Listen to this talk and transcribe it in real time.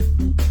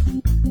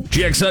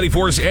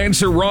GX94's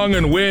answer wrong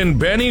and win.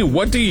 Benny,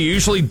 what do you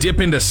usually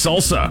dip into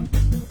salsa?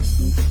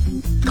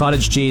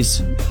 Cottage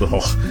cheese.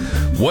 Ugh.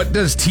 What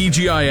does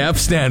TGIF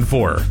stand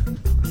for?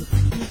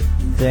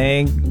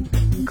 Thank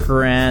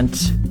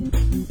grant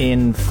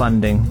in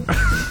funding.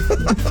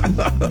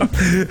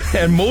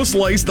 And most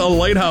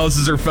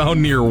lighthouses are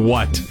found near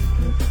what?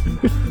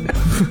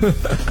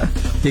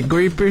 Can you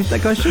repeat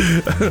that question?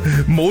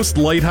 Most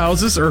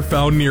lighthouses are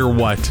found near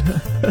what?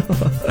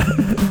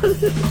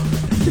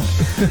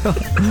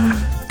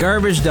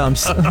 Garbage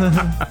dumps.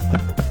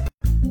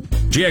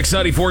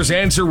 GX94's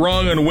answer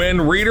wrong and win.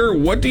 Reader,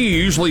 what do you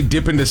usually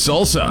dip into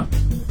salsa?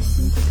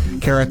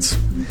 Carrots.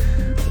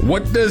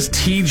 What does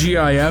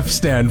TGIF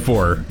stand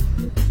for?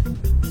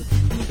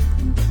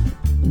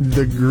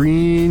 The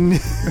green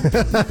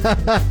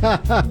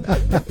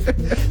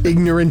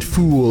ignorant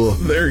fool.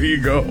 There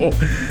you go.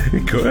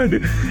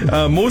 Good.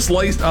 Most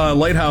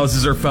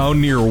lighthouses are found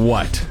near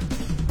what?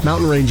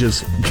 Mountain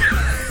ranges.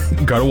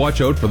 Gotta watch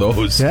out for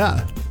those.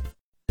 Yeah.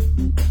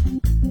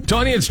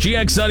 Tanya, it's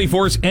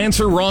GX94's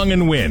answer wrong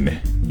and win.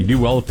 You do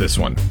well with this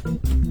one.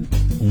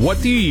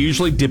 What do you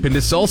usually dip into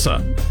salsa?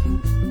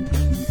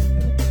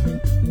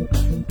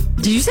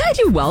 Did you say I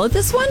do well at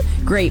this one?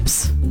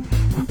 Grapes.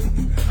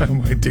 I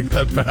might take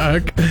that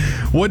back.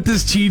 What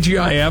does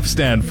TGIF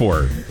stand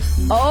for?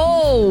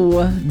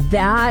 Oh,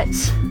 that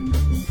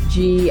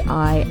GIF.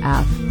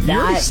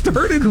 That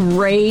started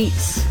great.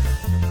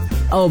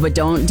 Oh, but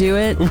don't do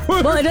it.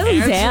 Well, it doesn't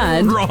Answer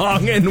stand.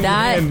 wrong and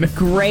That win.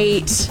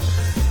 great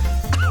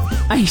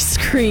ice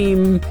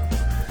cream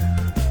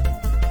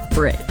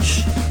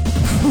fridge.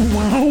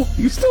 Wow.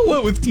 You still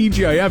went with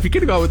TGIF. You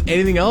could have gone with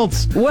anything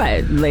else.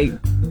 What? Like...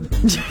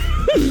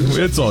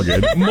 It's all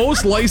good.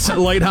 Most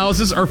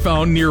lighthouses are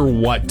found near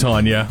what,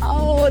 Tanya?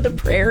 Oh, the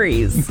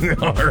prairies.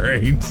 All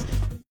right.